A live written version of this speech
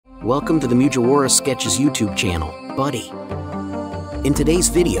Welcome to the Mugiwara Sketches YouTube channel, buddy. In today's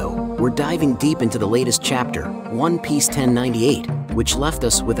video, we're diving deep into the latest chapter, One Piece 1098, which left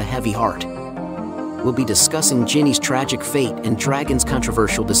us with a heavy heart. We'll be discussing Ginny's tragic fate and Dragon's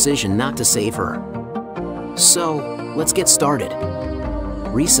controversial decision not to save her. So, let's get started.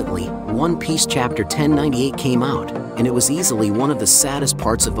 Recently, One Piece chapter 1098 came out, and it was easily one of the saddest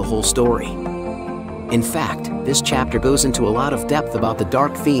parts of the whole story. In fact, this chapter goes into a lot of depth about the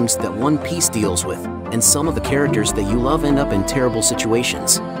dark themes that One Piece deals with, and some of the characters that you love end up in terrible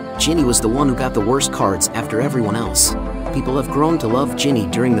situations. Ginny was the one who got the worst cards after everyone else. People have grown to love Ginny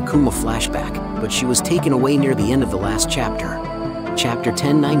during the Kuma flashback, but she was taken away near the end of the last chapter. Chapter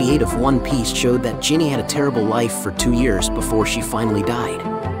 1098 of One Piece showed that Ginny had a terrible life for 2 years before she finally died.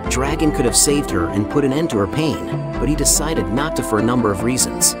 Dragon could have saved her and put an end to her pain, but he decided not to for a number of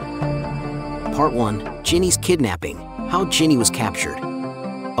reasons. Part 1. Ginny's Kidnapping. How Ginny was captured.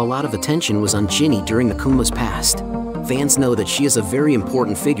 A lot of attention was on Ginny during the Kuma's past. Fans know that she is a very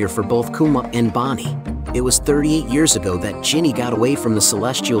important figure for both Kuma and Bonnie. It was 38 years ago that Ginny got away from the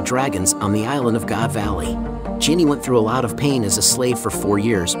Celestial Dragons on the island of God Valley. Ginny went through a lot of pain as a slave for 4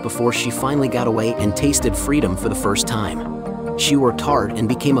 years before she finally got away and tasted freedom for the first time. She worked hard and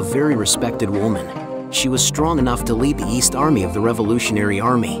became a very respected woman. She was strong enough to lead the East Army of the Revolutionary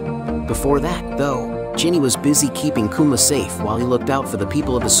Army. Before that, though, Ginny was busy keeping Kuma safe while he looked out for the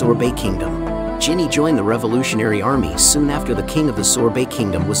people of the Sorbet Kingdom. Ginny joined the Revolutionary Army soon after the king of the Sorbet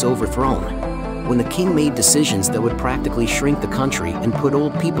Kingdom was overthrown. When the king made decisions that would practically shrink the country and put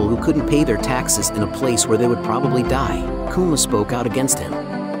old people who couldn't pay their taxes in a place where they would probably die, Kuma spoke out against him.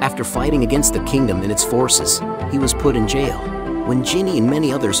 After fighting against the kingdom and its forces, he was put in jail. When Ginny and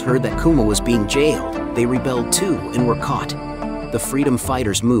many others heard that Kuma was being jailed, they rebelled too and were caught. The freedom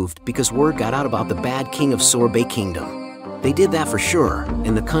fighters moved because word got out about the bad king of Sorbet Kingdom. They did that for sure,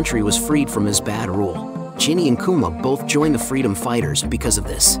 and the country was freed from his bad rule. Ginny and Kuma both joined the freedom fighters because of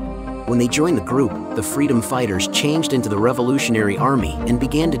this. When they joined the group, the freedom fighters changed into the Revolutionary Army and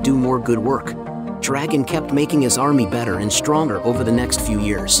began to do more good work. Dragon kept making his army better and stronger over the next few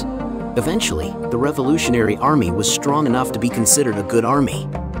years. Eventually, the Revolutionary Army was strong enough to be considered a good army.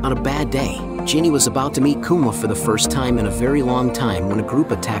 On a bad day, Ginny was about to meet Kuma for the first time in a very long time when a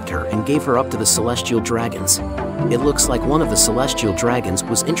group attacked her and gave her up to the Celestial Dragons. It looks like one of the Celestial Dragons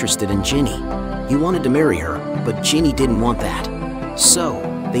was interested in Ginny. He wanted to marry her, but Ginny didn't want that. So,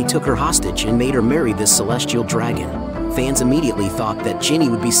 they took her hostage and made her marry this Celestial Dragon. Fans immediately thought that Ginny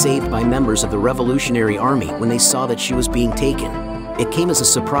would be saved by members of the Revolutionary Army when they saw that she was being taken. It came as a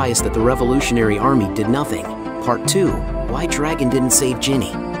surprise that the Revolutionary Army did nothing. Part 2. Why Dragon didn't save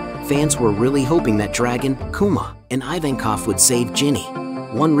Ginny. Fans were really hoping that Dragon, Kuma, and Ivankov would save Ginny.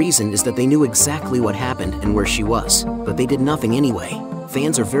 One reason is that they knew exactly what happened and where she was, but they did nothing anyway.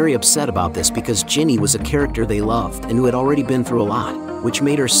 Fans are very upset about this because Ginny was a character they loved and who had already been through a lot, which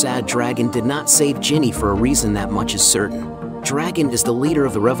made her sad. Dragon did not save Ginny for a reason that much is certain. Dragon is the leader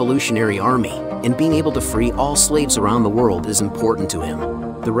of the Revolutionary Army, and being able to free all slaves around the world is important to him.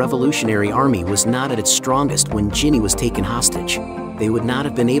 The Revolutionary Army was not at its strongest when Ginny was taken hostage. They would not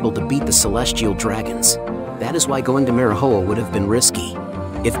have been able to beat the Celestial Dragons. That is why going to Marihoa would have been risky.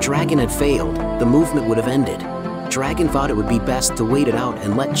 If Dragon had failed, the movement would have ended. Dragon thought it would be best to wait it out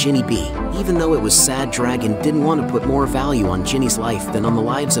and let Ginny be. Even though it was sad, Dragon didn't want to put more value on Ginny's life than on the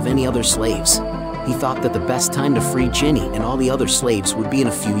lives of any other slaves. He thought that the best time to free Ginny and all the other slaves would be in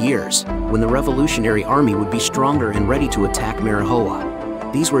a few years, when the Revolutionary Army would be stronger and ready to attack Marihoa.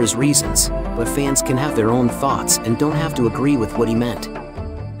 These were his reasons, but fans can have their own thoughts and don't have to agree with what he meant.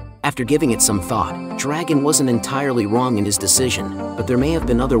 After giving it some thought, Dragon wasn't entirely wrong in his decision, but there may have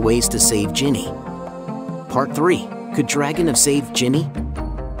been other ways to save Ginny. Part 3. Could Dragon have saved Ginny?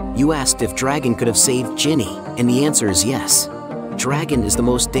 You asked if Dragon could have saved Ginny, and the answer is yes. Dragon is the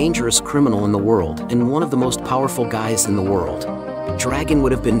most dangerous criminal in the world and one of the most powerful guys in the world. Dragon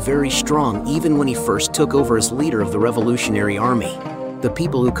would have been very strong even when he first took over as leader of the Revolutionary Army. The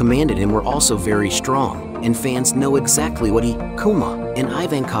people who commanded him were also very strong, and fans know exactly what he, Kuma, and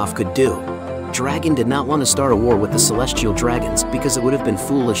Ivankov could do. Dragon did not want to start a war with the Celestial Dragons because it would have been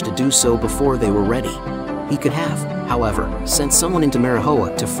foolish to do so before they were ready. He could have, however, sent someone into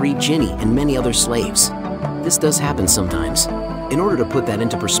Marihoa to free Ginny and many other slaves. This does happen sometimes. In order to put that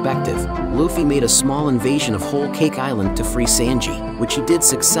into perspective, Luffy made a small invasion of Whole Cake Island to free Sanji, which he did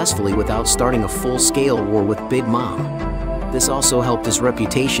successfully without starting a full-scale war with Big Mom. This also helped his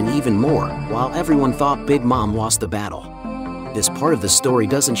reputation even more, while everyone thought Big Mom lost the battle. This part of the story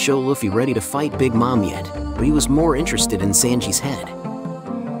doesn't show Luffy ready to fight Big Mom yet, but he was more interested in Sanji's head.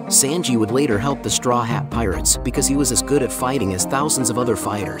 Sanji would later help the Straw Hat Pirates because he was as good at fighting as thousands of other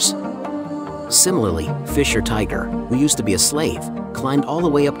fighters. Similarly, Fisher Tiger, who used to be a slave, climbed all the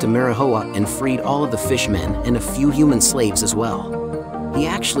way up to Marihoa and freed all of the fishmen and a few human slaves as well. He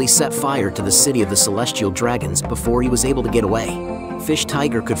actually set fire to the city of the Celestial Dragons before he was able to get away. Fish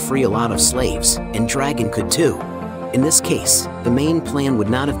Tiger could free a lot of slaves, and Dragon could too. In this case, the main plan would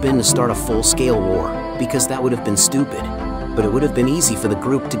not have been to start a full-scale war, because that would have been stupid. But it would have been easy for the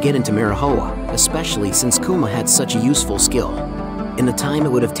group to get into Marihoa, especially since Kuma had such a useful skill. In the time it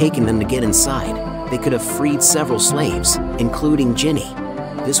would have taken them to get inside, they could have freed several slaves, including Ginny.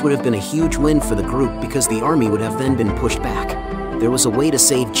 This would have been a huge win for the group because the army would have then been pushed back. There was a way to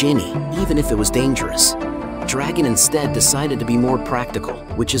save Ginny, even if it was dangerous. Dragon instead decided to be more practical,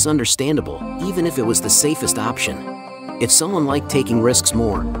 which is understandable, even if it was the safest option. If someone liked taking risks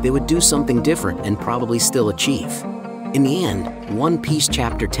more, they would do something different and probably still achieve. In the end, One Piece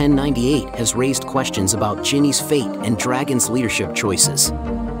Chapter 1098 has raised questions about Ginny's fate and Dragon's leadership choices.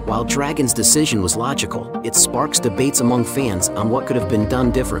 While Dragon's decision was logical, it sparks debates among fans on what could have been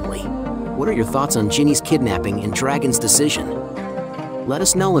done differently. What are your thoughts on Ginny's kidnapping and Dragon's decision? Let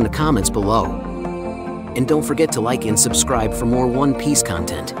us know in the comments below. And don't forget to like and subscribe for more One Piece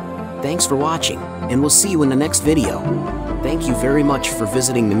content. Thanks for watching, and we'll see you in the next video. Thank you very much for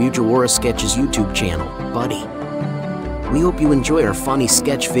visiting the Mugiwara Sketches YouTube channel, buddy. We hope you enjoy our funny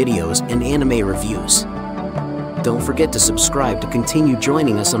sketch videos and anime reviews. Don't forget to subscribe to continue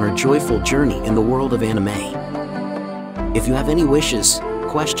joining us on our joyful journey in the world of anime. If you have any wishes,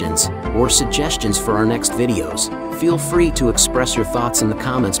 questions, or suggestions for our next videos, feel free to express your thoughts in the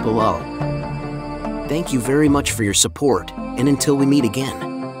comments below. Thank you very much for your support, and until we meet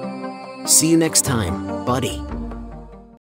again. See you next time, buddy.